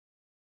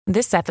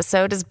This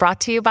episode is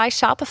brought to you by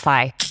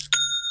Shopify.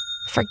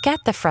 Forget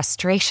the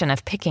frustration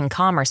of picking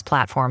commerce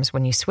platforms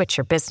when you switch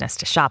your business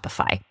to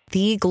Shopify,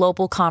 the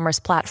global commerce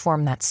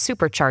platform that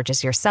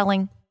supercharges your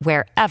selling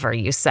wherever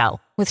you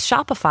sell. With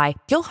Shopify,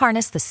 you'll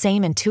harness the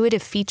same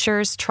intuitive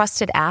features,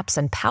 trusted apps,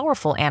 and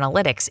powerful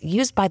analytics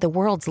used by the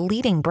world's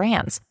leading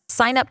brands.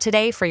 Sign up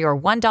today for your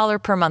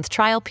 $1 per month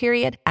trial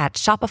period at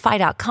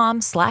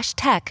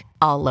shopify.com/tech,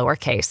 all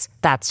lowercase.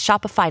 That's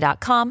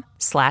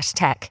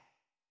shopify.com/tech.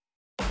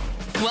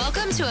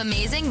 Welcome to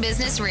Amazing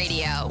Business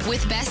Radio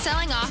with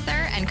best-selling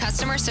author and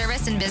customer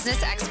service and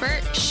business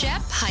expert,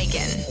 Shep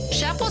Hyken.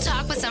 Shep will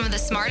talk with some of the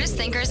smartest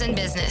thinkers in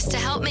business to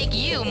help make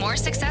you more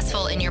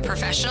successful in your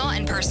professional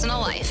and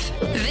personal life.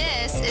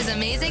 This is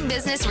Amazing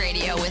Business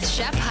Radio with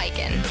Shep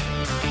Hyken.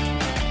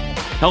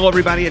 Hello,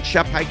 everybody. It's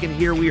Shep Hyken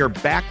here. We are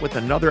back with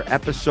another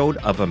episode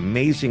of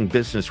Amazing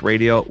Business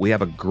Radio. We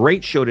have a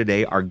great show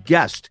today. Our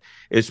guest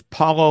is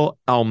Paulo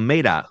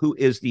Almeida, who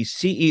is the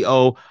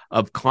CEO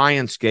of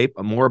Clientscape.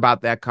 More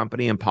about that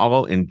company and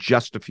Paulo in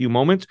just a few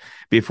moments.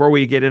 Before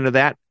we get into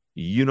that,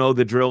 you know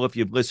the drill if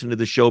you've listened to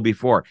the show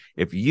before.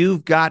 If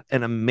you've got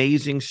an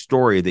amazing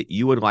story that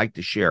you would like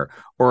to share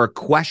or a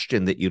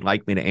question that you'd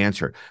like me to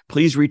answer,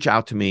 please reach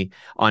out to me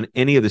on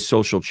any of the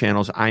social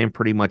channels. I am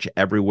pretty much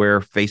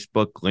everywhere: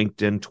 Facebook,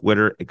 LinkedIn,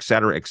 Twitter, et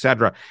cetera, et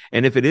cetera.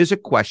 And if it is a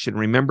question,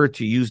 remember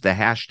to use the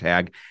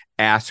hashtag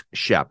Ask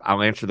Shep.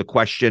 I'll answer the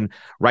question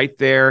right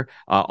there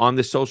on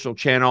the social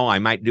channel. I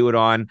might do it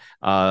on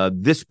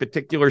this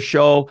particular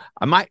show.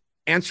 I might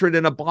answer it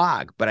in a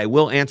blog, but I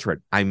will answer it.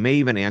 I may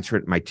even answer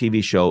it in my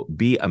TV show,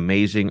 Be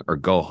Amazing or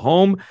Go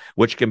Home,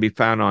 which can be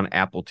found on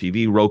Apple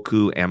TV,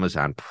 Roku,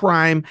 Amazon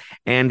Prime,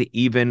 and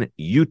even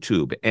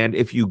YouTube. And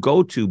if you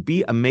go to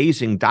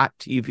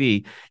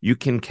beamazing.tv, you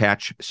can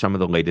catch some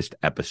of the latest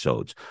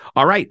episodes.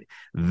 All right,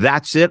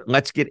 that's it.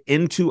 Let's get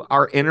into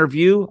our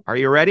interview. Are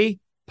you ready?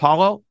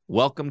 Paulo,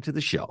 welcome to the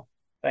show.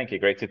 Thank you.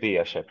 Great to be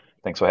here, Shep.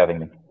 Thanks for having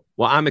me.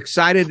 Well, I'm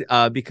excited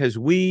because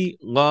we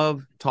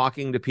love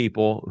talking to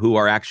people who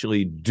are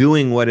actually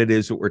doing what it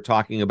is that we're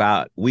talking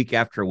about week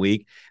after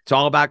week. It's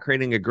all about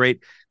creating a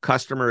great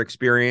customer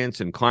experience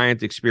and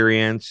client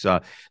experience.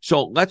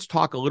 So let's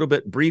talk a little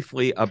bit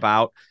briefly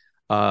about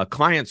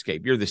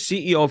Clientscape. You're the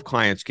CEO of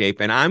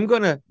Clientscape, and I'm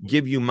going to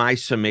give you my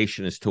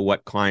summation as to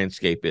what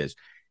Clientscape is.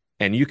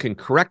 And you can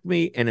correct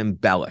me and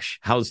embellish.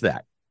 How's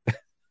that?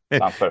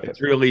 It's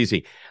real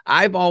easy.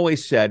 I've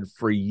always said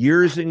for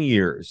years and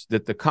years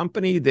that the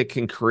company that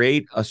can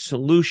create a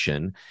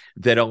solution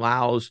that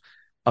allows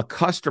a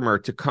customer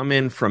to come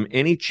in from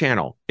any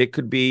channel, it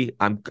could be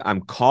I'm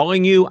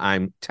calling you,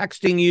 I'm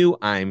texting you,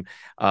 I'm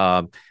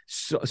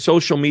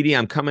social media,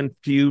 I'm coming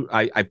to you,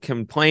 I've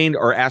complained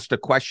or asked a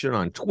question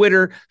on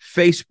Twitter,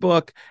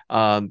 Facebook,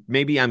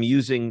 maybe I'm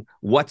using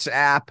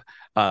WhatsApp,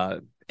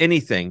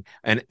 anything,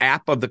 an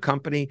app of the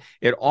company,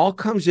 it all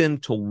comes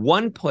into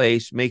one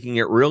place, making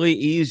it really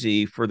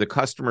easy for the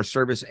customer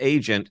service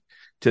agent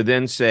to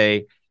then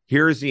say,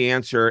 here's the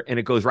answer, and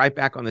it goes right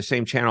back on the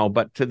same channel.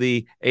 But to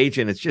the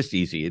agent, it's just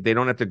easy. They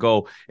don't have to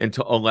go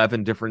into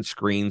 11 different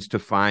screens to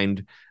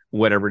find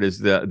whatever it is,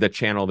 the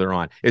channel they're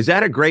on. Is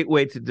that a great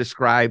way to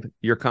describe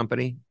your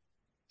company?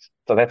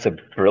 So that's a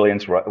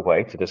brilliant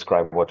way to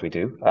describe what we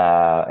do.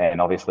 And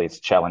obviously it's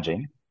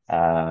challenging.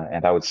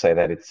 And I would say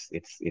that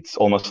it's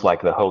almost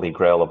like the holy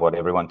grail of what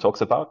everyone talks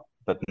about,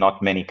 but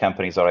not many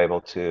companies are able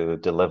to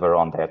deliver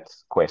on that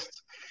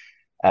quest.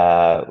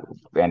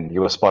 And you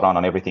were spot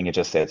on everything you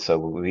just said. So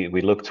we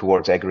look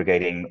towards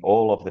aggregating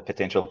all of the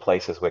potential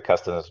places where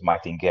customers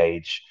might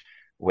engage,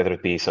 whether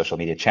it be social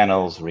media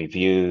channels,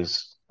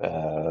 reviews,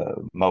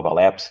 mobile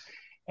apps.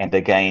 And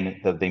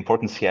again, the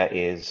importance here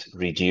is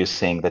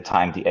reducing the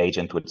time the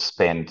agent would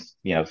spend,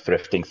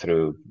 thrifting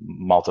through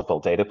multiple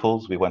data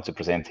pools. We want to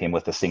present him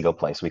with a single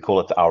place. We call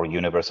it our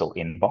universal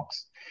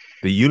inbox.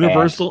 The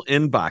universal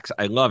inbox.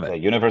 I love it. The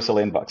universal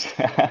inbox.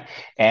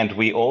 And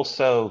we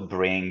also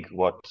bring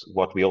what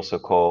we also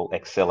call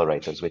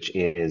accelerators, which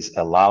is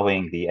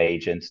allowing the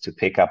agent to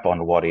pick up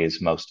on what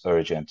is most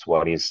urgent,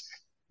 what is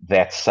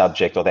that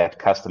subject or that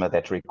customer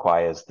that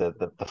requires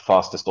the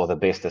fastest or the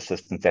best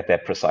assistance at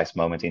that precise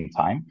moment in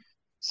time.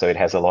 So it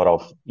has a lot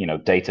of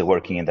data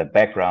working in the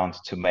background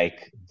to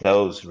make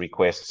those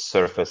requests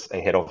surface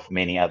ahead of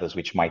many others,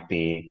 which might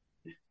be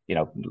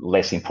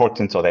less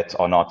important or that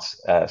are not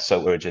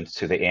so urgent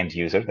to the end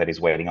user that is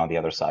waiting on the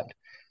other side.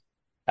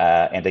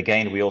 And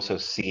again, we also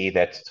see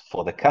that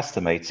for the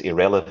customer, it's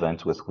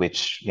irrelevant with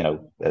which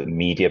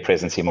media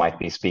presence he might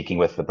be speaking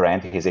with the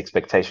brand. His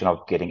expectation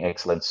of getting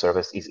excellent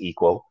service is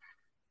equal,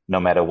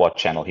 no matter what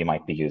channel he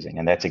might be using.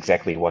 And that's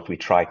exactly what we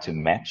try to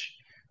match,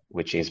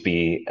 which is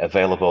be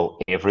available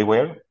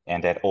everywhere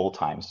and at all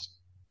times.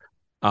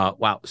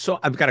 Wow. So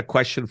I've got a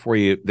question for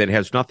you that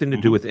has nothing to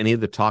do with any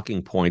of the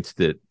talking points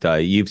that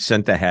you've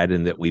sent ahead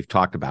and that we've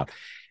talked about.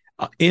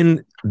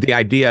 In the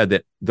idea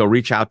that they'll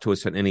reach out to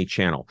us on any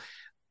channel,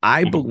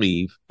 I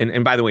believe,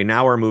 and by the way,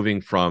 now we're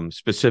moving from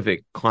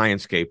specific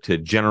clientscape to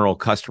general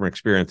customer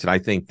experience. And I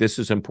think this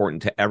is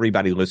important to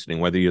everybody listening,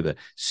 whether you're the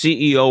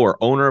CEO or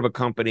owner of a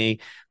company,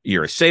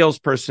 you're a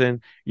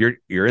salesperson,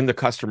 you're in the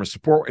customer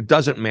support, it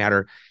doesn't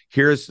matter.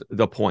 Here's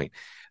the point.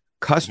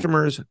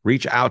 Customers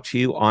reach out to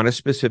you on a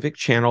specific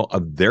channel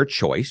of their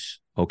choice.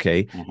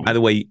 Okay. By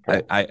the way,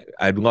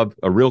 I'd love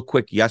a real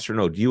quick yes or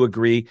no. Do you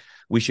agree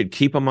we should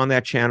keep them on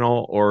that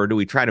channel, or do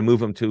we try to move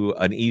them to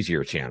an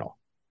easier channel?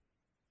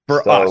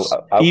 For us,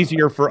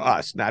 easier for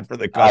us, not for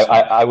the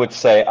customer. I would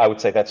say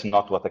that's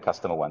not what the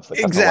customer wants. The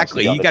customer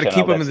exactly. Wants you got to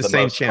keep them in the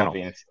same channel.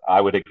 Convenient.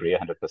 I would agree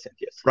 100%.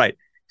 Yes. Right.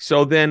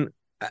 So then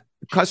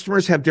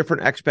customers have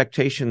different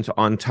expectations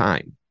on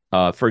time.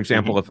 For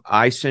example, if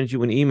I send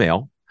you an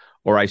email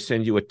or I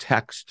send you a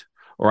text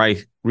or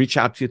I reach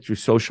out to you through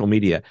social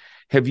media,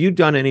 have you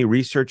done any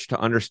research to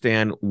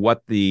understand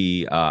what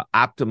the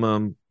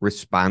optimum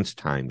response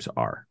times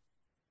are?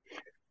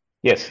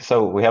 Yes,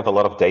 so we have a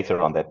lot of data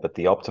on that, but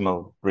the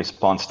optimal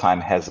response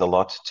time has a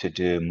lot to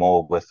do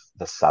more with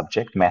the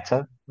subject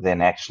matter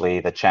than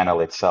actually the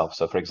channel itself.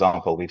 So, for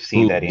example, we've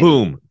seen that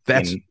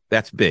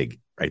that's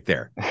big right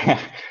there.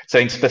 So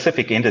in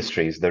specific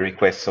industries, the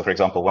requests, so for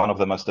example, one of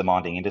the most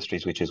demanding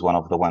industries, which is one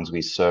of the ones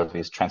we serve,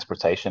 is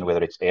transportation,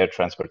 whether it's air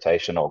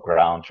transportation or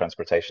ground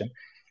transportation.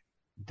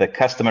 The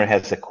customer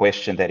has a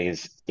question that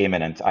is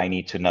imminent. I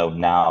need to know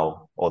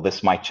now, or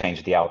this might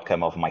change the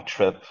outcome of my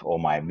trip or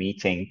my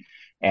meeting.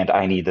 And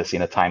I need this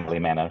in a timely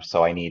manner.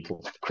 So I need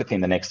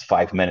within the next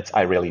 5 minutes,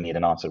 I really need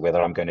an answer,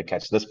 whether I'm going to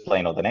catch this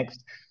plane or the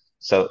next.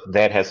 So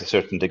that has a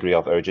certain degree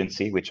of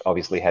urgency, which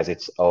obviously has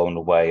its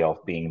own way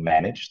of being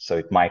managed. So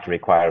it might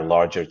require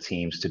larger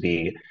teams to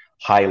be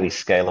highly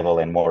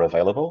scalable and more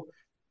available.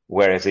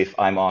 Whereas if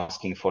I'm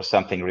asking for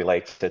something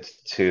related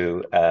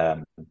to,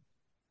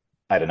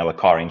 I don't know, a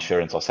car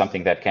insurance or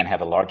something that can have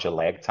a larger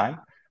lag time,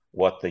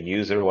 what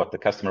the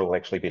customer will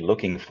actually be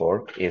looking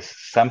for is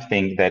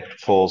something that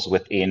falls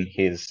within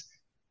his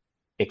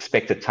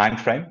expected time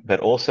frame, but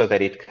also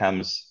that it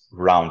comes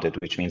rounded,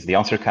 which means the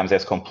answer comes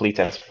as complete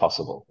as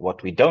possible.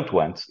 What we don't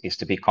want is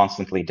to be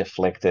constantly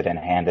deflected and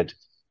handed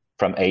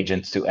from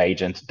agent to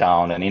agent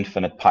down an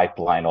infinite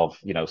pipeline of,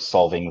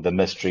 solving the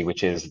mystery,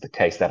 which is the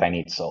case that I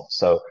need solved.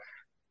 So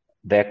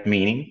that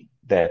meaning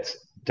that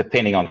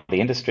depending on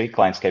the industry,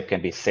 Clientscape can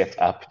be set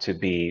up to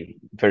be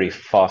very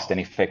fast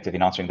and effective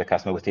in answering the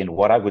customer within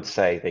what I would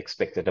say the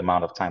expected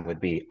amount of time would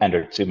be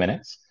under 2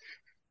 minutes.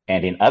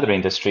 And in other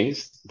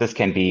industries, this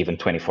can be even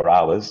 24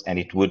 hours, and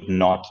it would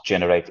not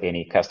generate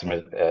any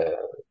customer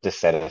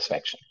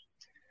dissatisfaction.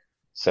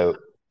 So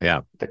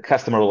the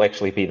customer will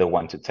actually be the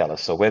one to tell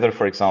us. So whether,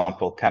 for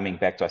example, coming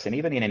back to us, and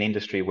even in an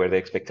industry where the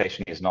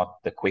expectation is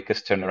not the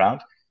quickest turnaround,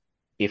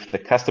 if the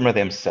customer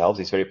themselves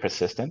is very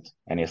persistent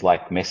and is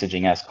like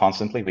messaging us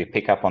constantly, we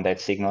pick up on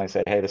that signal and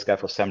say, hey, this guy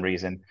for some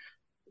reason,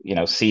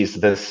 sees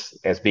this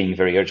as being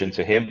very urgent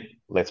to him.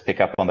 Let's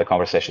pick up on the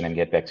conversation and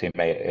get back to him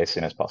as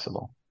soon as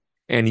possible.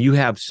 And you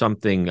have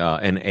something,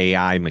 an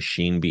AI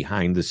machine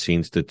behind the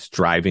scenes that's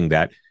driving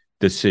that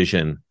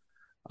decision.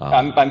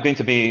 I'm going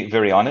to be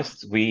very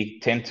honest. We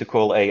tend to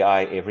call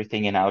AI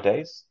everything in our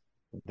days.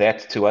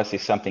 That to us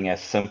is something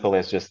as simple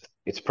as just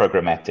it's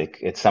programmatic.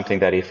 It's something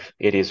that if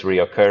it is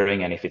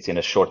reoccurring and if it's in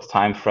a short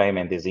time frame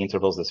and these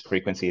intervals, this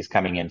frequency is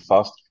coming in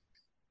fast,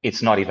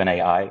 it's not even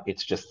AI.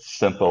 It's just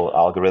simple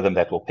algorithm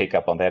that will pick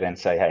up on that and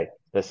say, hey,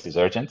 this is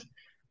urgent.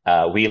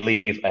 We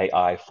leave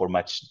AI for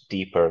much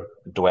deeper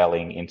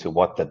dwelling into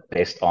what the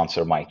best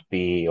answer might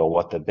be or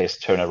what the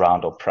best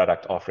turnaround or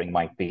product offering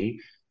might be,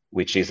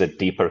 which is a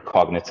deeper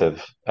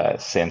cognitive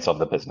sense of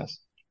the business.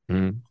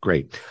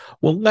 Great.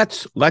 Well,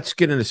 let's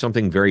get into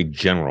something very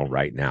general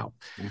right now.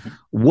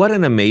 What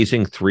an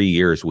amazing 3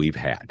 years we've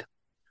had.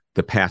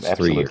 The past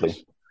Absolutely. 3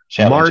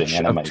 years. March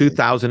of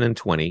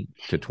 2020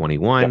 to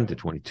 21 to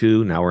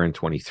 22. Now we're in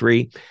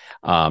 23.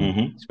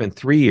 It's been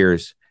 3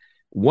 years.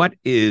 What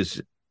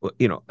is,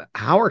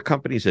 how are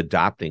companies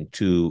adapting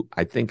to,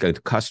 I think, a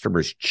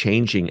customer's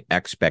changing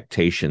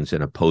expectations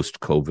in a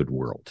post-COVID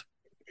world?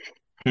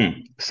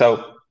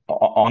 So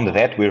on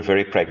that, we're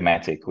very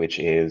pragmatic, which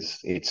is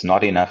it's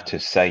not enough to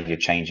say you're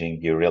changing.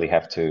 You really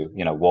have to,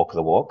 walk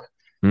the walk.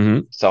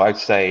 So I'd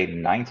say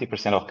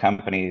 90% of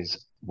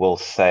companies will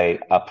say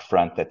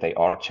upfront that they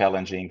are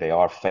challenging, they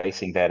are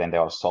facing that, and they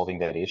are solving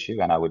that issue.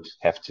 And I would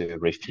have to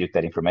refute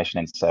that information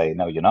and say,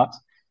 no, you're not,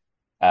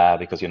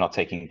 because you're not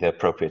taking the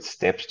appropriate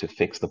steps to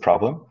fix the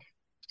problem.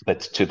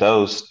 But to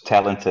those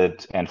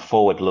talented and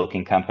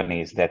forward-looking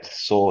companies that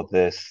saw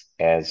this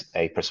as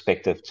a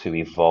perspective to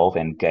evolve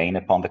and gain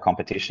upon the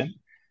competition,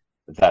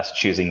 thus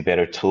choosing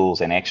better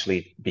tools and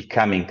actually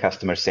becoming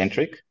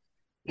customer-centric,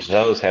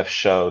 those have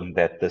shown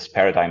that this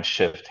paradigm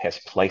shift has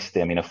placed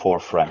them in a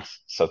forefront.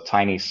 So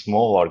tiny,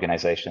 small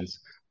organizations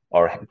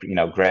are,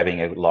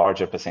 grabbing a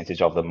larger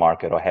percentage of the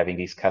market or having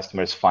these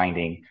customers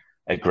finding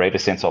a greater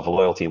sense of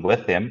loyalty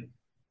with them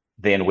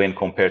than when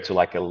compared to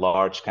like a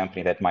large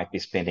company that might be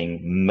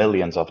spending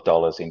millions of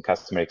dollars in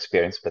customer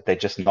experience, but they're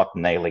just not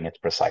nailing it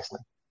precisely.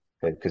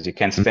 because you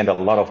can spend a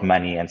lot of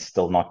money and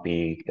still not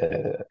be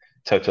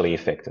totally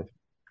effective.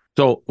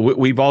 So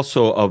we've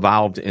also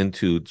evolved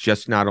into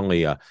just not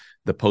only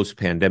the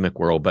post-pandemic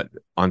world, but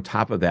on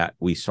top of that,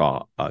 we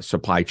saw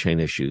supply chain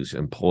issues,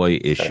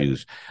 employee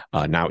issues,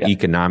 now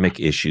economic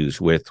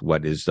issues with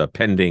what is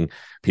pending.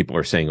 People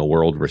are saying a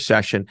world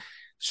recession.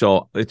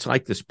 So it's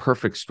like this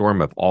perfect storm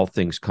of all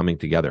things coming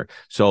together.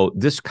 So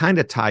this kind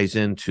of ties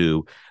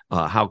into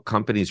how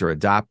companies are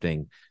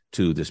adapting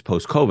to this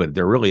post-COVID.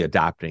 They're really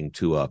adapting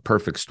to a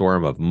perfect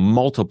storm of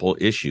multiple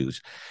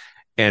issues.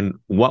 And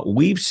what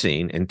we've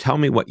seen, and tell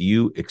me what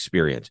you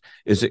experience,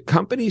 is that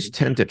companies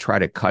tend to try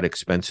to cut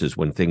expenses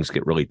when things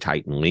get really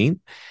tight and lean.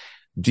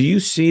 Do you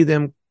see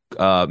them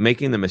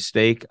making the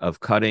mistake of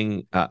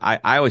cutting?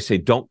 I always say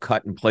don't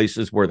cut in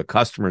places where the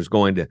customer is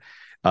going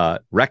to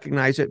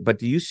recognize it. But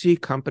do you see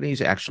companies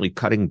actually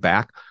cutting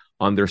back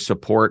on their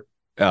support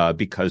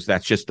because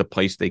that's just the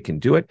place they can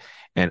do it?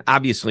 And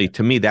obviously,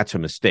 to me, that's a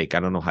mistake. I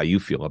don't know how you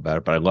feel about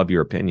it, but I love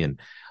your opinion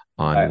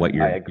on what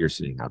you're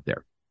seeing out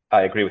there.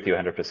 I agree with you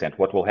 100%.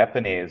 What will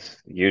happen is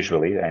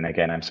usually, and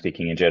again, I'm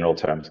speaking in general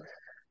terms,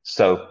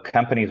 so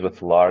companies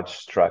with large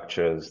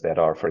structures that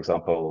are, for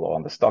example,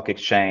 on the stock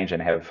exchange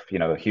and have,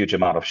 a huge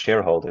amount of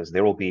shareholders,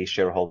 there will be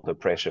shareholder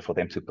pressure for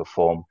them to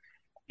perform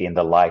in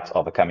the light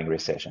of a coming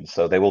recession.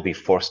 So they will be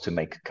forced to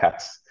make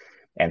cuts.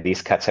 And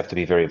these cuts have to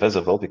be very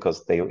visible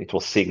because it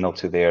will signal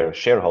to their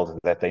shareholders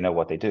that they know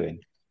what they're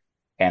doing.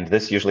 And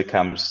this usually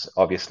comes,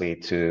 obviously,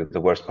 to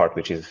the worst part,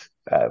 which is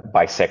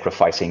by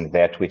sacrificing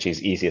that which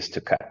is easiest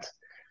to cut.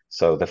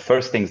 So the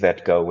first things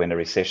that go when a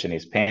recession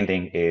is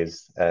pending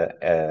is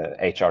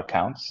HR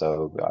count.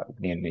 So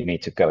you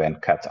need to go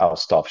and cut our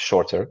staff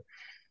shorter.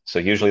 So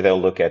usually they'll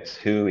look at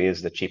who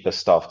is the cheapest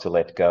staff to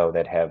let go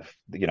that have,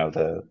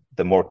 the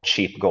more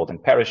cheap golden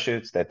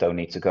parachutes that don't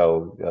need to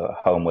go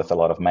home with a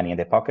lot of money in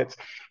their pockets.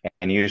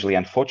 And usually,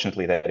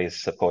 unfortunately, that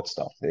is support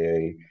staff.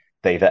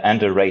 They're the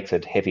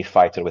underrated heavy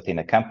fighter within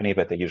a company,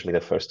 but they're usually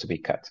the first to be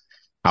cut.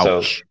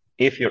 Ouch. So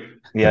if you're,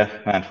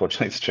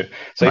 unfortunately, it's true.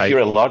 So if you're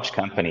a large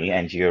company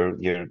and you're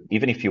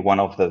even if you're one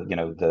of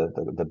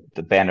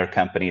the banner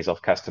companies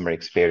of customer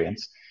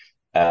experience,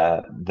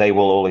 they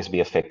will always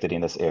be affected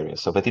in this area.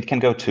 So, but it can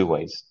go two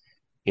ways.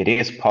 It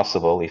is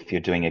possible, if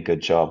you're doing a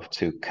good job,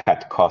 to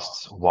cut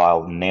costs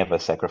while never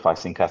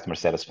sacrificing customer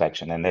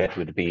satisfaction, and that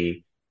would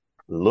be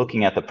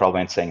looking at the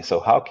problem and saying, so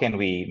how can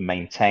we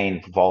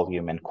maintain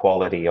volume and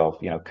quality of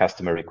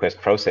customer request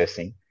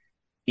processing,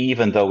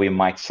 even though we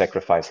might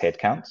sacrifice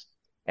headcount?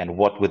 And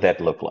what would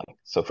that look like?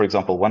 So, for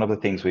example, one of the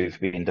things we've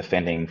been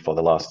defending for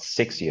the last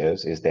 6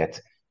 years is that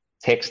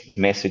text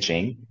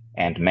messaging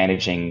and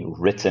managing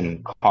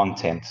written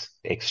content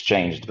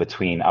exchanged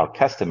between our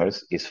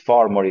customers is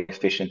far more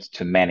efficient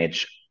to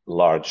manage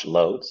large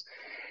loads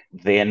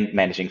than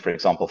managing, for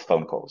example,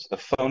 phone calls. A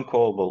phone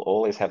call will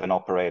always have an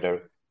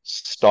operator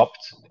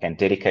stopped and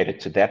dedicated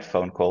to that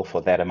phone call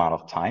for that amount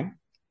of time,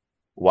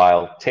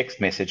 while text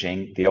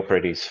messaging, the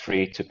operator is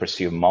free to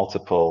pursue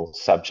multiple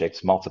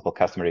subjects, multiple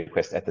customer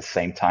requests at the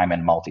same time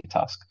and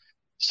multitask.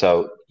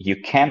 So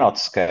you cannot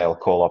scale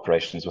call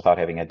operations without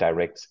having a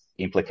direct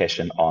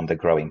implication on the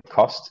growing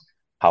cost.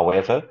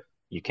 However,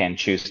 you can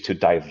choose to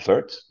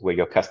divert where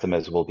your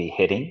customers will be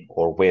heading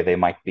or where they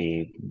might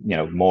be,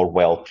 more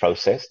well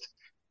processed,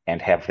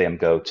 and have them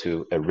go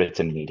to a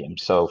written medium.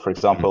 So, for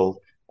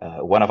example,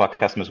 one of our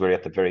customers were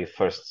at the very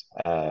first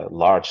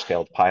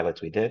large-scale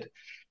pilot we did.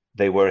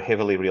 They were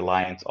heavily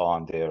reliant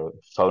on their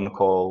phone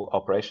call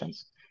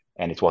operations,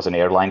 and it was an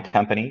airline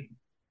company,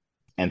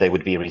 and they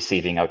would be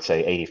receiving, I would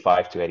say,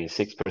 85 to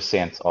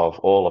 86% of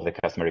all of the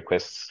customer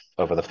requests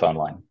over the phone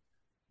line.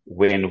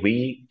 When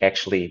we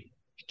actually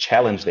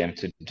challenged them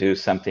to do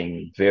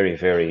something very,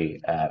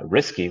 very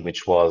risky,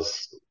 which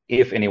was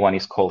if anyone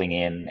is calling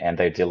in and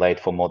they're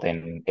delayed for more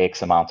than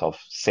X amount of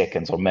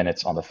seconds or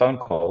minutes on the phone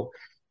call,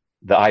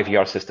 the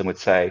IVR system would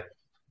say,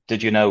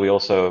 did you know we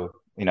also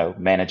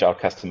manage our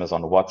customers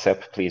on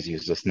WhatsApp? Please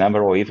use this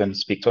number, or even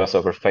speak to us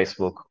over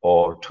Facebook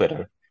or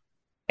Twitter.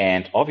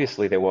 And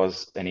obviously there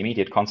was an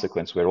immediate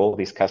consequence where all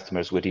these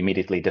customers would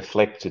immediately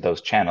deflect to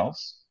those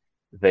channels.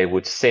 They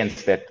would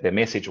sense that their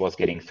message was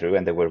getting through,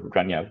 and they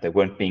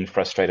weren't being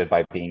frustrated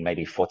by being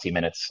maybe 40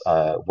 minutes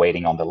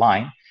waiting on the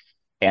line.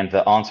 And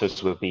the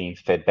answers were being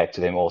fed back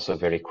to them also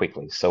very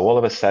quickly. So all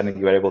of a sudden,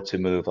 you were able to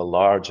move a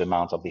large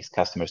amount of these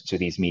customers to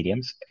these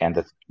mediums.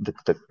 And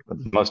the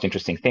most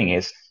interesting thing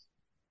is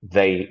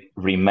they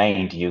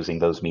remained using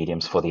those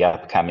mediums for the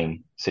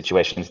upcoming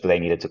situations that they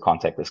needed to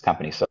contact this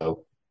company.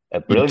 So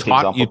a brilliant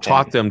example. You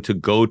taught them to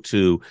go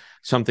to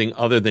something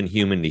other than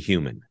human to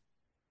human.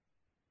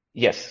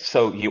 Yes.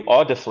 So you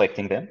are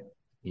deflecting them.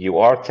 You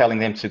are telling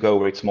them to go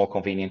where it's more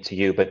convenient to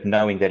you, but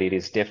knowing that it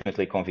is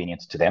definitely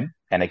convenient to them.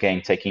 And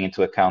again, taking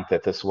into account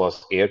that this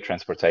was air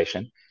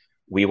transportation,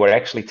 we were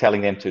actually telling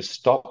them to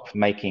stop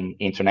making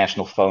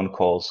international phone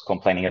calls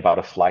complaining about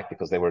a flight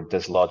because they were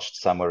dislodged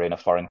somewhere in a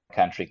foreign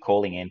country,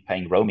 calling in,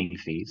 paying roaming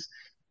fees,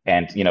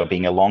 and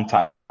being a long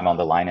time on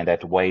the line, and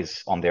that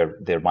weighs on their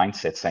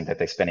mindset, saying that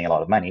they're spending a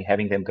lot of money.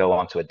 Having them go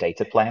onto a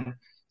data plan,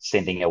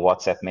 sending a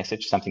WhatsApp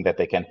message, something that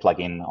they can plug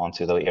in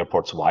onto the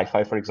airport's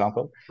Wi-Fi, for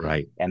example.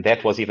 Right. And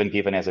that was even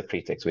given as a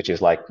pretext, which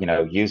is like,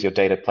 use your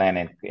data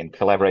plan and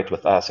collaborate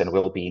with us, and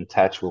we'll be in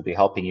touch, we'll be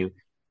helping you.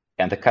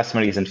 And the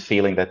customer isn't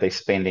feeling that they're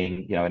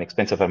spending, an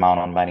expensive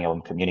amount on money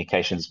on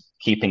communications,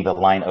 keeping the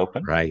line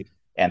open. Right.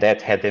 And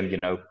that had them,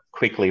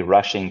 quickly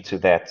rushing to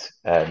that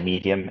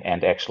medium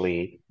and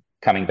actually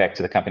coming back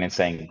to the company and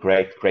saying,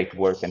 great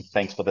work, and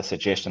thanks for the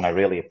suggestion. I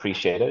really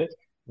appreciated it.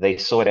 They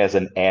saw it as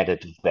an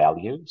added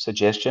value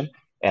suggestion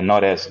and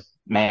not as,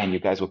 man, you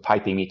guys were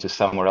piping me to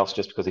somewhere else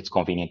just because it's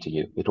convenient to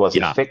you. It was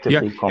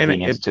effectively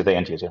convenient to the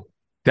end user.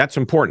 That's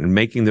important,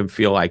 making them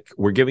feel like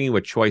we're giving you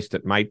a choice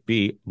that might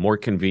be more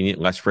convenient,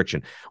 less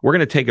friction. We're going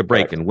to take a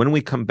break. Right. And when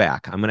we come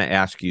back, I'm going to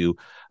ask you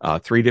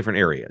 3 different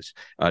areas.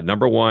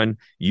 Number one,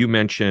 you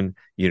mentioned,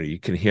 you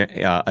can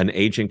an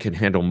agent can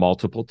handle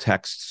multiple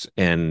texts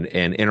and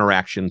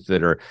interactions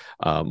that are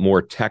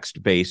more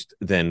text-based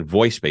than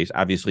voice-based.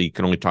 Obviously, you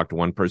can only talk to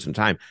one person at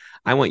a time.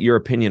 I want your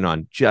opinion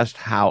on just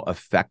how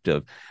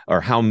effective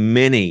or how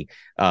many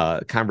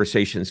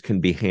conversations can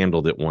be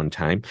handled at one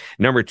time.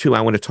 Number 2,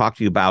 I want to talk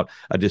to you about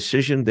a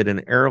decision that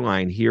an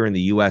airline here in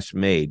the U.S.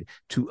 made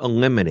to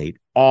eliminate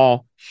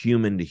all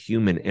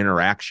human-to-human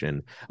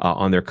interaction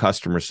on their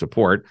customer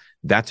support.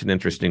 That's an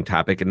interesting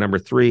topic. And number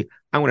 3,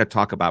 I want to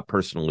talk about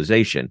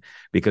personalization,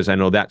 because I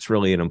know that's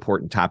really an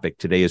important topic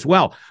today as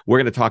well. We're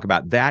going to talk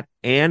about that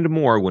and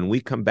more when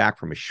we come back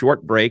from a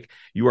short break.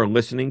 You are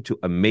listening to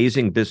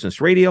Amazing Business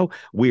Radio.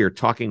 We are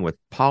talking with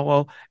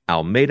Paulo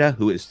Almeida,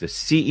 who is the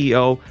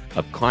CEO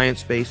of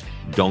ClientSpace.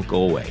 Don't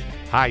go away.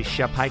 Hi,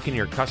 Shep Hyken,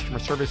 your customer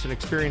service and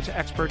experience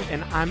expert,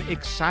 and I'm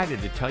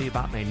excited to tell you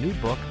about my new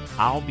book,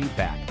 I'll Be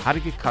Back, How to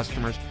Get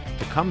Customers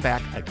to Come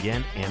Back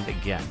Again and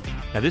Again.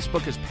 Now, this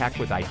book is packed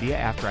with idea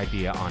after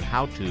idea on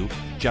how to,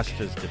 just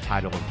as the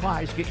title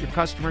implies, get your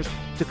customers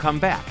to come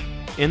back.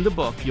 In the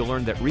book, you'll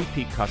learn that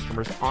repeat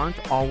customers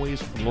aren't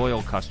always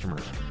loyal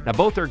customers. Now,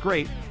 both are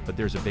great, but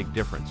there's a big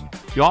difference.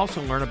 You'll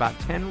also learn about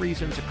 10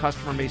 reasons a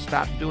customer may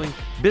stop doing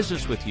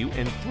business with you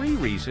and 3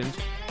 reasons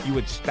you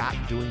would stop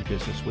doing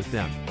business with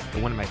them.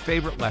 And one of my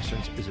favorite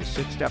lessons is a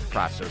 6-step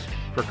process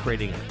for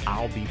creating an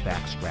I'll Be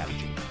Back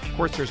strategy. Of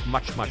course, there's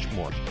much, much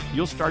more.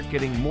 You'll start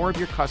getting more of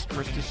your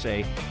customers to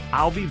say,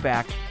 I'll be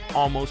back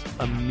almost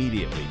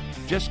immediately.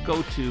 Just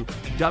go to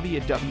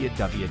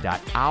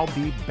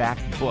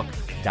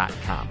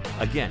www.illbebackbook.com.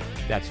 Again,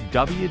 that's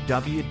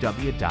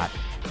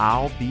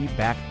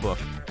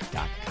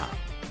www.illbebackbook.com.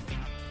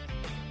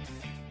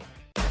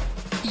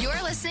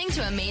 You're listening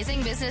to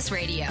Amazing Business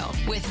Radio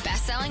with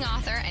best-selling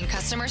author and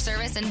customer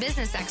service and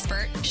business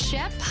expert,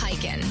 Shep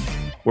Hyken.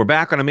 We're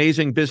back on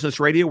Amazing Business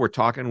Radio. We're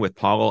talking with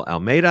Paulo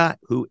Almeida,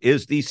 who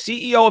is the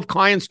CEO of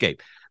ClientScape.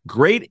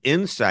 Great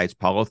insights,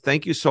 Paulo.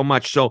 Thank you so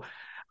much. So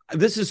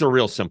this is a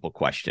real simple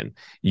question.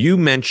 You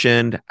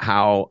mentioned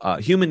how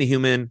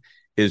human-to-human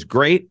is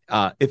great.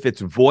 If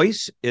it's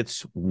voice,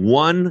 it's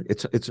one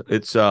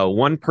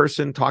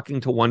person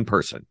talking to one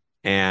person.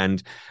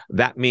 And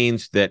that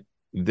means that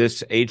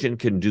this agent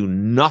can do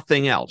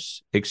nothing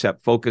else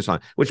except focus on,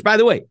 which, by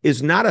the way,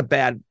 is not a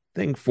bad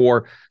thing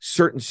for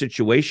certain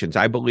situations.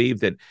 I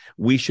believe that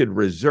we should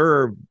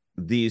reserve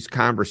these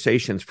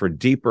conversations for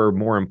deeper,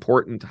 more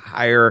important,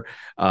 higher,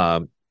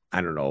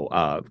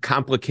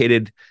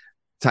 complicated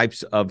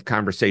types of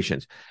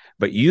conversations.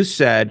 But you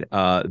said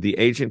the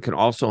agent can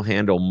also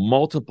handle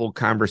multiple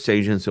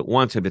conversations at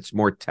once if it's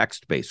more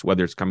text-based,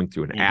 whether it's coming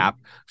through an app,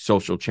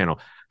 social channel.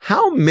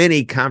 How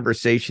many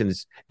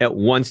conversations at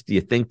once do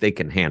you think they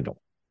can handle?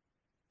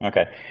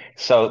 Okay,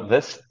 so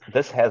this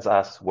has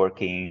us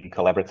working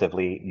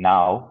collaboratively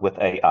now with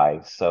AI.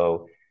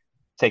 So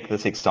take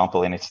this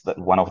example, and it's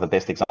one of the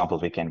best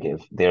examples we can give.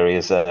 There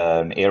is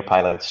an air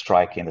pilot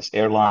strike in this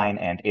airline,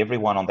 and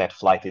everyone on that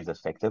flight is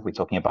affected. We're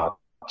talking about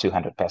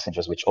 200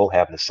 passengers, which all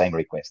have the same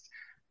request.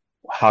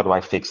 How do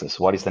I fix this?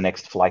 What is the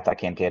next flight I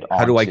can get on?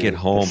 How do I get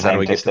home? How do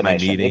I get to my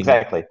meeting?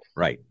 Exactly.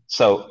 Right.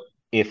 So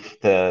if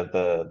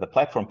the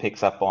platform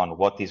picks up on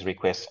what these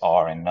requests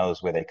are and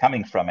knows where they're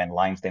coming from and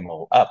lines them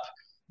all up,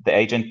 the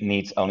agent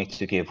needs only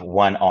to give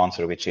one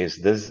answer, which is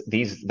this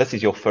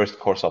is your first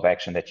course of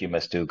action that you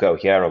must do. Go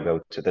here or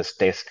go to this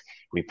desk,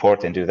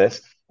 report and do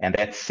this. And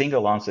that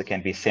single answer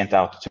can be sent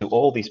out to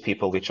all these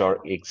people which are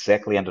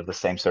exactly under the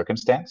same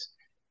circumstance.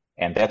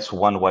 And that's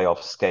one way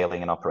of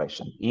scaling an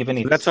operation. Even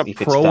if that's a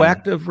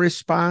proactive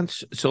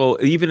response. So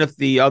even if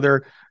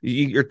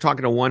you're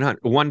talking to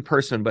one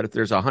person, but if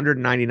there's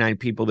 199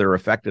 people that are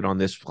affected on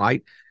this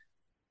flight,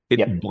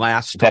 it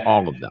blasts to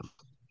all of them.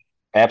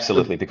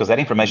 Absolutely, because that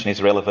information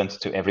is relevant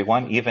to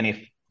everyone, even if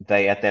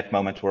they at that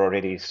moment were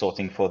already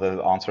sorting for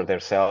the answer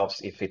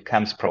themselves. If it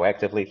comes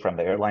proactively from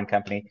the airline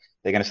company,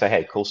 they're going to say,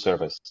 hey, cool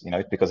service,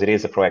 because it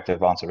is a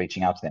proactive answer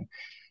reaching out to them.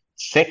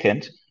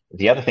 Second,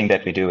 the other thing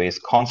that we do is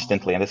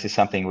constantly, and this is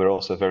something we're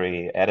also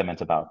very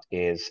adamant about,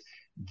 is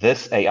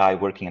this AI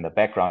working in the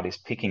background is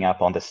picking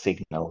up on the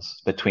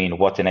signals between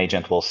what an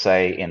agent will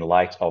say in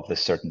light of the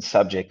certain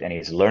subject, and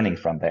is learning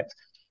from that.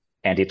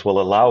 And it will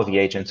allow the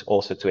agent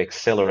also to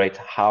accelerate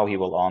how he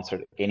will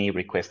answer any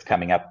request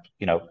coming up,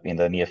 in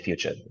the near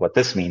future. What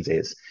this means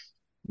is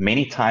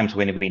many times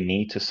when we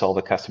need to solve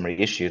a customer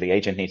issue, the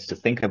agent needs to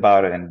think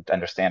about it and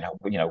understand,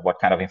 what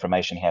kind of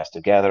information he has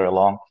to gather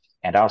along.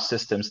 And our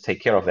systems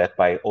take care of that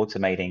by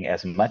automating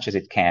as much as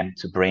it can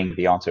to bring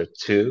the answer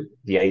to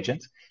the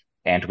agent.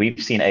 And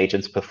we've seen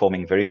agents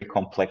performing very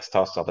complex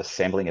tasks of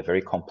assembling a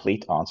very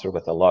complete answer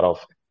with a lot of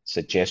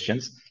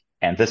suggestions,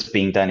 and this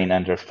being done in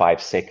under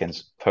 5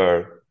 seconds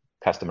per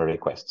customer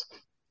request.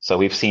 So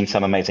we've seen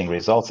some amazing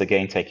results.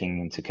 Again, taking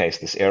into case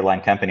this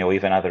airline company or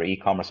even other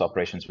e-commerce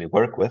operations we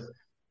work with,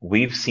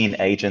 we've seen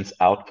agents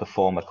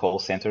outperform a call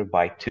center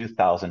by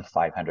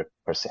 2,500%.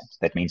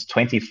 That means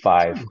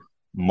 25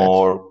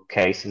 more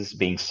cases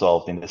being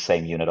solved in the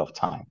same unit of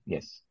time.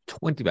 Yes.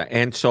 20.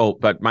 And so,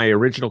 but my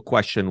original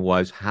question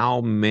was,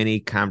 how many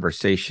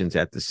conversations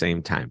at the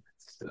same time?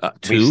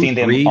 We've seen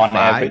them 3, on 5?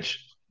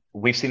 average.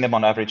 We've seen them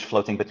on average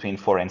floating between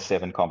 4 and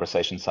 7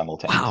 conversations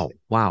simultaneously.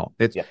 Wow.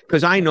 It's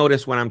because I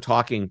notice when I'm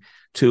talking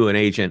to an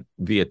agent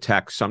via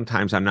text,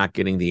 sometimes I'm not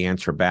getting the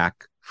answer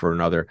back for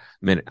another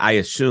minute. I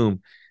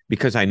assume,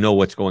 because I know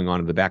what's going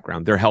on in the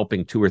background, they're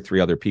helping 2 or 3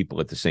 other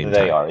people at the same time.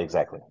 They are,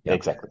 exactly. Yeah.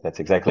 Exactly.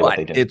 That's exactly what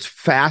they do. It's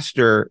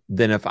faster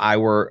than if I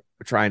were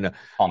trying to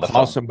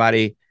call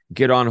somebody,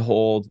 get on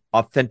hold,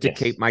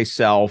 authenticate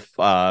myself,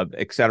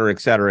 et cetera,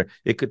 et cetera.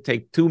 It could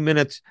take 2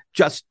 minutes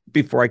just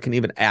before I can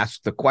even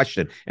ask the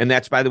question. And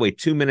that's, by the way,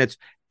 2 minutes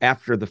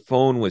after the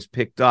phone was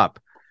picked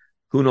up.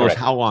 Who knows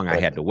how long I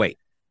had to wait.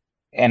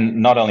 And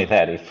not only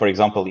that, for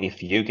example,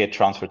 if you get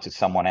transferred to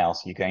someone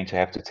else, you're going to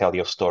have to tell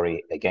your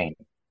story again.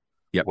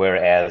 Yep.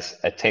 Whereas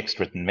a text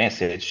written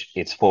message,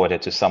 it's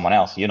forwarded to someone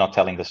else. You're not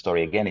telling the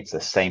story again. It's the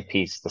same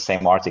piece, the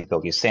same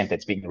article you sent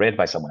that's being read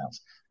by someone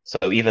else.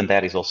 So even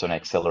that is also an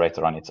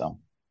accelerator on its own.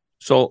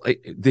 So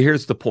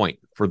here's the point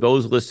for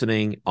those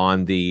listening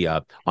on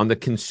the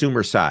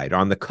consumer side,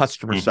 on the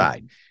customer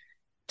side.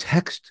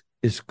 Text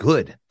is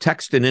good.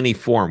 Text in any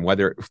form,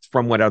 whether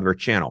from whatever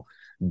channel.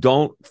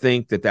 Don't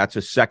think that that's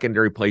a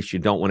secondary place you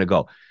don't want to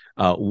go.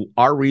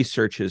 Our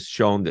research has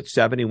shown that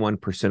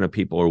 71% of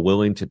people are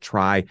willing to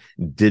try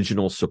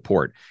digital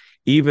support,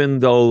 even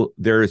though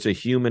there is a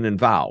human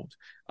involved.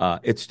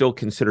 It's still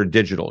considered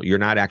digital. You're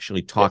not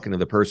actually talking to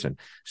the person.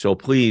 So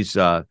please,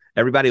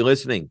 everybody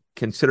listening,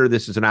 consider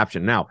this as an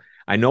option. Now,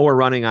 I know we're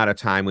running out of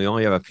time. We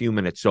only have a few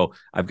minutes. So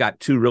I've got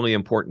 2 really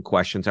important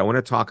questions. I want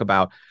to talk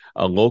about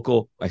a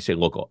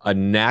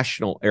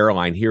national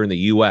airline here in the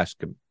U.S.,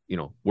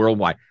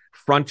 worldwide.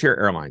 Frontier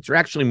Airlines. They're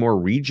actually more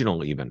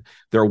regional even.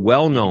 They're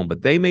well known,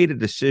 but they made a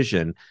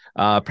decision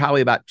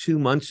probably about 2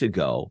 months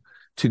ago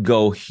to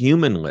go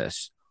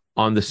humanless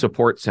on the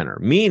support center,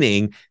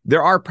 meaning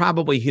there are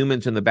probably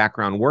humans in the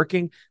background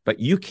working, but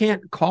you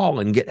can't call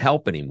and get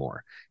help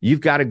anymore.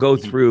 You've got to go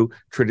through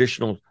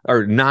traditional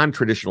or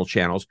non-traditional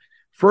channels.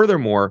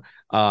 Furthermore,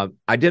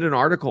 I did an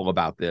article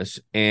about this,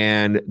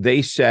 and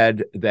they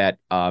said that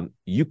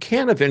you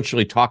can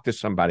eventually talk to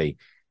somebody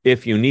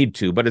if you need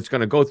to, but it's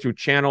going to go through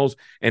channels,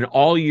 and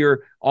all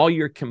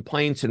your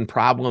complaints and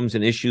problems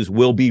and issues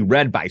will be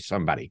read by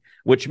somebody,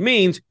 which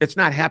means it's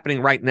not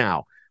happening right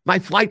now. My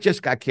flight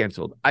just got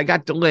canceled. I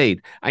got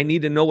delayed. I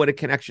need to know what a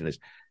connection is.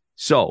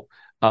 So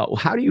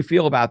how do you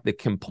feel about the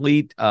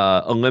complete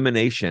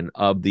elimination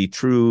of the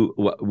true,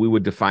 what we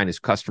would define as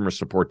customer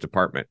support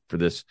department for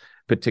this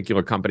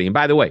particular company? And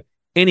by the way,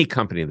 any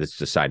company that's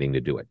deciding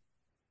to do it.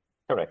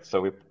 Correct.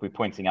 So we're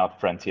pointing out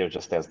Frontier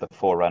just as the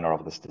forerunner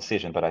of this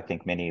decision, but I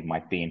think many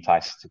might be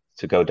enticed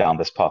to go down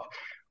this path.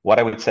 What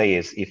I would say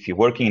is, if you're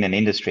working in an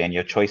industry and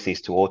your choice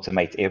is to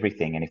automate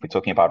everything, and if we're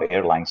talking about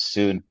airlines,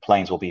 soon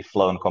planes will be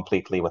flown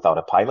completely without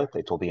a pilot.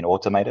 It will be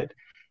automated.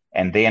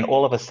 And then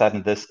all of a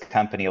sudden, this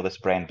company or this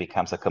brand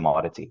becomes a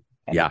commodity.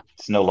 And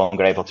it's no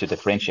longer able to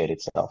differentiate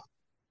itself.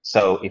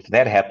 So if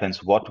that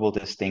happens, what will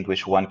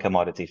distinguish one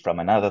commodity from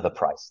another? The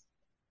price.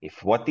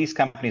 If what these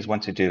companies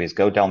want to do is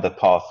go down the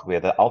path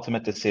where the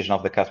ultimate decision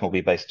of the customer will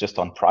be based just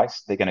on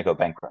price, they're going to go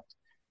bankrupt.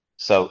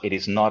 So it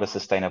is not a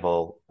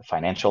sustainable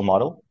financial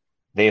model.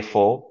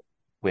 Therefore,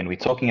 when we're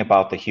talking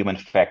about the human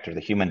factor, the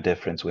human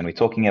difference, when we're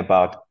talking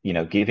about,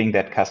 giving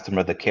that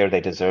customer the care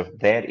they deserve,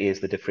 that is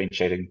the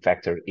differentiating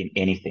factor in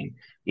anything.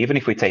 Even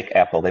if we take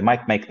Apple, they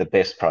might make the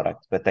best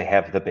product, but they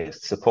have the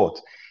best support.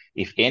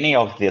 If any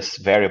of these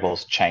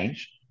variables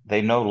change,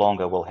 they no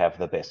longer will have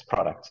the best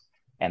product.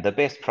 And the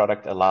best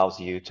product allows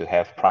you to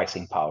have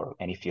pricing power.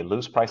 And if you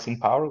lose pricing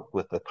power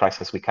with the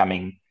crisis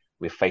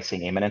we're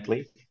facing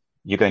imminently,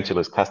 you're going to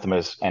lose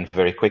customers, and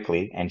very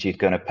quickly, and you're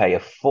going to pay a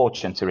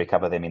fortune to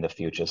recover them in the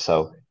future.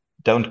 So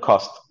don't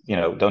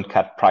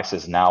cut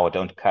prices now, or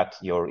don't cut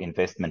your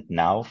investment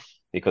now,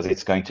 because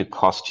it's going to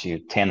cost you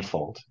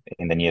tenfold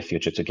in the near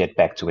future to get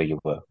back to where you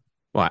were.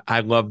 Well,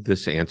 I love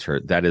this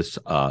answer. That is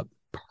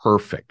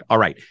perfect. All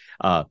right.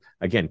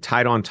 Again,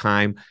 tight on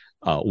time.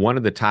 One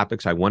of the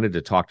topics I wanted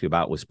to talk to you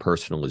about was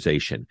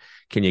personalization.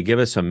 Can you give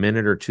us a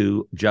minute or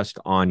two just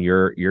on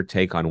your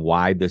take on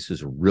why this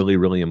is really,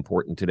 really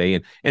important today,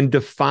 and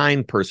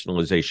define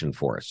personalization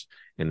for us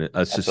in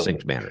a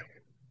succinct manner?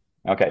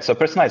 Okay, so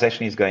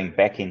personalization is going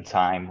back in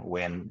time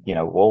when,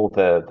 all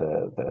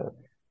the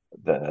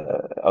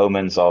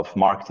omens of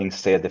marketing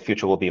said the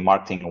future will be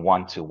marketing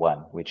one-to-one,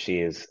 which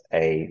is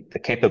the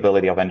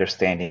capability of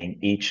understanding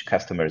each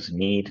customer's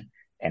need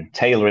and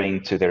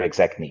tailoring to their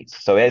exact needs.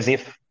 So as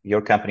if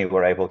your company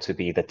were able to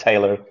be the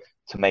tailor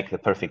to make the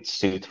perfect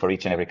suit for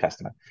each and every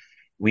customer.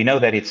 We know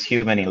that it's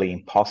humanly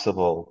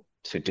impossible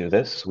to do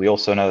this. We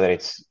also know that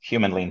it's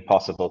humanly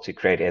impossible to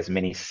create as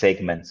many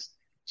segments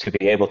to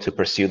be able to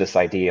pursue this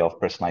idea of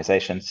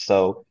personalization.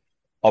 So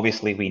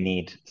obviously we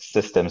need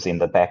systems in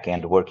the back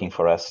end working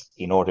for us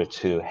in order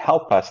to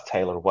help us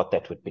tailor what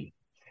that would be.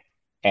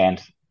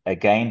 And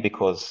again,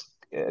 because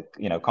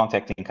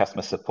contacting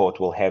customer support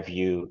will have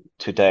you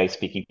today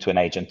speaking to an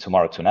agent,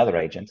 tomorrow to another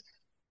agent.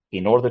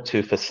 In order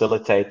to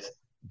facilitate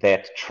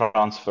that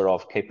transfer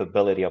of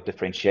capability of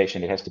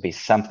differentiation, it has to be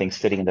something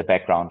sitting in the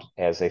background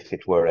as if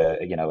it were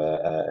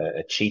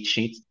a cheat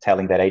sheet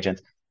telling that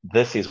agent,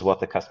 this is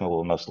what the customer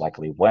will most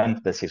likely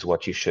want. This is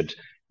what you should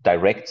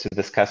direct to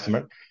this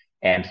customer.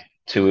 And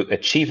to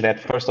achieve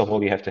that, first of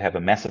all, you have to have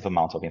a massive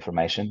amount of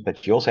information,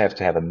 but you also have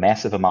to have a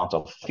massive amount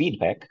of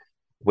feedback,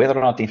 whether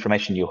or not the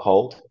information you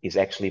hold is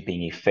actually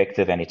being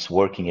effective and it's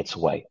working its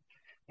way.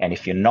 And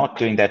if you're not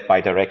doing that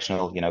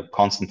bi-directional,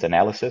 constant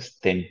analysis,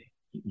 then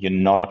you're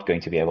not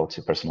going to be able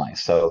to personalize.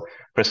 So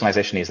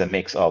personalization is a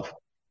mix of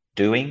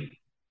doing,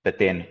 but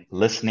then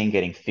listening,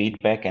 getting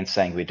feedback and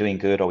saying we're doing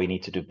good or we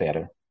need to do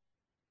better.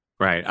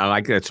 Right. I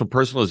like that. So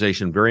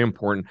personalization, very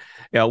important.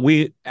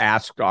 We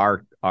asked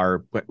our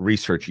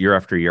research year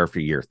after year after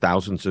year,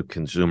 thousands of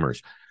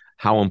consumers,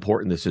 how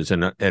important this is.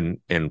 And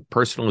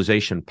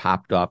personalization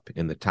popped up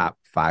in the top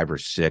 5 or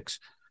 6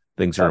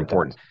 things that are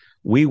important.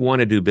 We want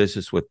to do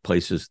business with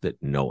places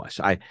that know us.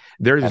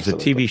 There's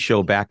Absolutely. A TV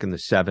show back in the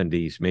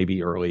 70s,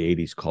 maybe early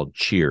 80s called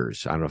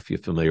Cheers. I don't know if you're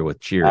familiar with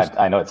Cheers.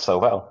 I know it so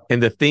well.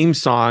 And the theme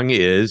song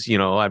is,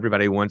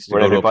 everybody wants to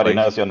where go everybody to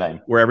a place knows your name.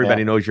 Where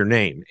everybody knows your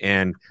name.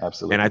 And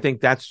Absolutely. And I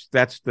think that's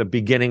the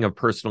beginning of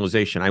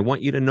personalization. I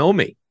want you to know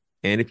me.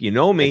 And if you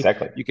know me,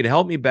 exactly. you can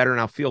help me better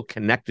and I'll feel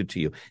connected to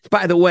you.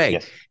 By the way,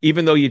 yes.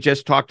 Even though you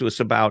just talked to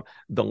us about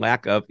the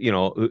lack of,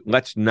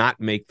 let's not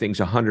make things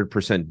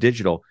 100%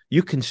 digital,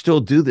 you can still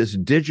do this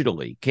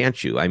digitally,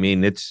 can't you? I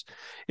mean, it's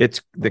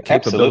the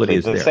capability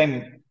is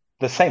there.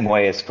 The same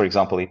way as, for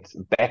example,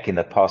 back in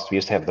the past, we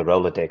used to have the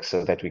Rolodex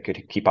so that we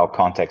could keep our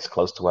contacts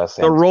close to us.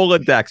 The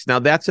Rolodex. Now,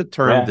 that's a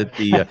term that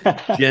the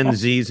Gen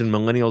Zs and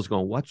millennials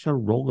go, what's a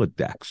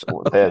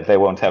Rolodex? They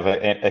won't have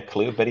a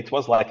clue, but it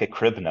was like a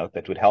crib note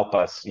that would help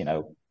us,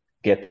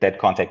 get that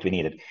contact we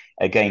needed.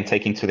 Again,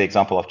 taking to the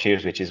example of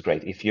Cheers, which is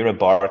great. If you're a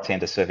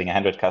bartender serving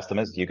 100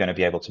 customers, you're going to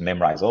be able to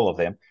memorize all of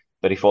them.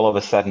 But if all of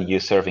a sudden you're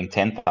serving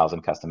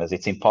 10,000 customers,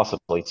 it's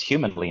impossible. It's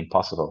humanly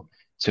impossible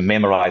to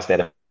memorize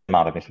that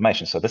amount of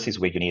information. So this is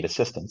where you need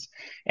assistance.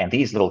 And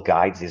these little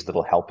guides, these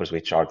little helpers,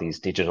 which are these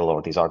digital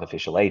or these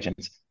artificial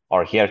agents,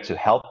 are here to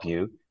help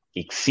you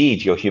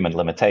exceed your human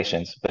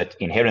limitations, but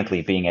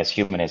inherently being as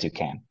human as you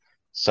can.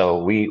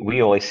 So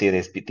we always see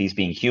these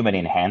being human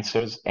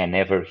enhancers and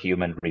never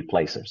human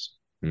replacers.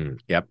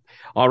 Yep.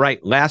 All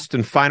right. Last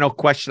and final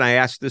question. I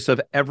ask this of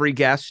every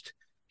guest.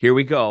 Here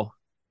we go.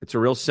 It's a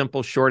real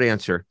simple, short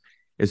answer.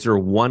 Is there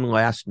one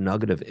last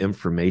nugget of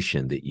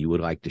information that you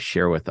would like to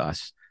share with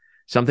us?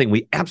 Something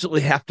we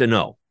absolutely have to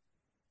know.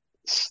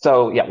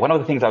 So, one of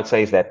the things I would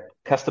say is that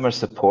customer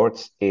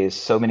support is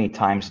so many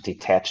times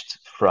detached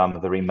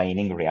from the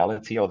remaining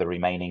reality or the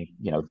remaining,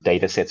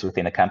 data sets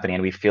within a company.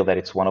 And we feel that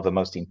it's one of the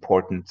most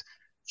important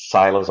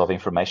silos of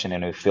information.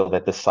 And we feel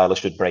that this silo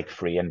should break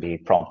free and be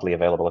promptly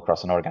available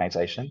across an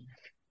organization.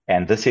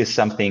 And this is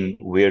something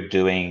we're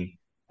doing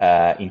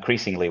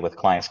increasingly with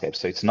Clientscape.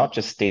 So it's not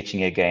just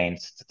stitching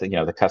against,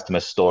 the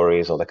customer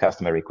stories or the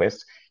customer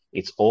requests.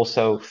 It's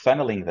also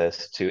funneling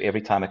this to every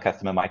time a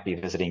customer might be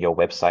visiting your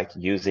website,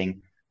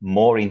 using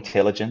more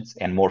intelligent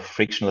and more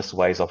frictionless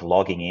ways of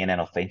logging in and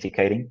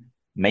authenticating,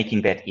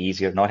 making that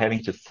easier, not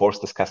having to force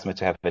this customer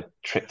to have a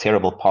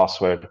terrible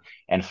password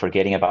and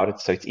forgetting about it.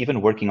 So it's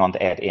even working on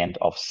that end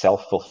of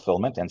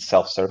self-fulfillment and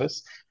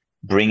self-service,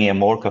 bringing a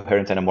more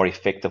coherent and a more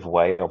effective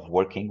way of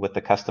working with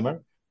the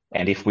customer.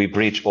 And if we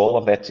bridge all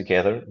of that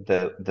together,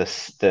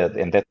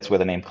 and that's where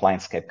the name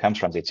Clientscape comes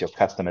from. It's your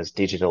customer's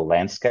digital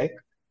landscape.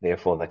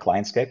 Therefore, the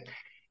Clientscape.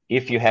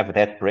 If you have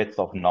that breadth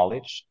of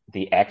knowledge,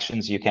 the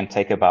actions you can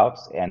take about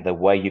and the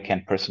way you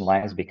can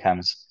personalize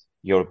becomes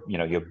your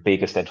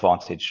biggest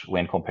advantage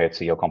when compared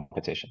to your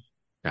competition.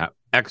 Yeah,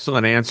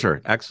 excellent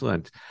answer.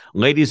 Excellent.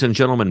 Ladies and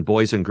gentlemen,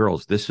 boys and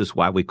girls, this is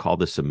why we call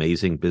this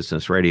Amazing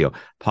Business Radio.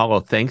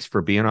 Paulo, thanks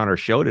for being on our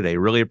show today.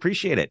 Really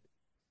appreciate it.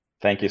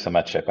 Thank you so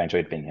much, Shep. I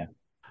enjoyed being here.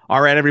 All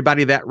right,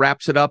 everybody, that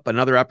wraps it up.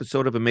 Another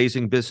episode of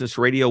Amazing Business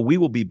Radio. We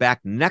will be back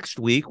next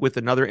week with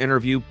another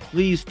interview.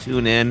 Please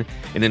tune in.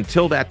 And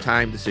until that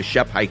time, this is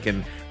Shep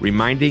Hyken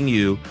reminding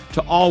you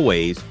to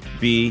always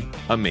be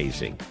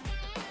amazing.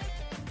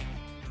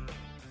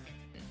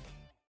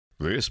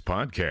 This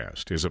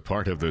podcast is a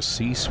part of the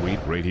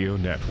C-Suite Radio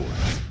Network.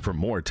 For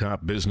more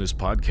top business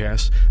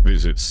podcasts,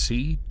 visit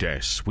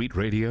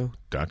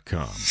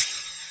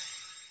c-suiteradio.com.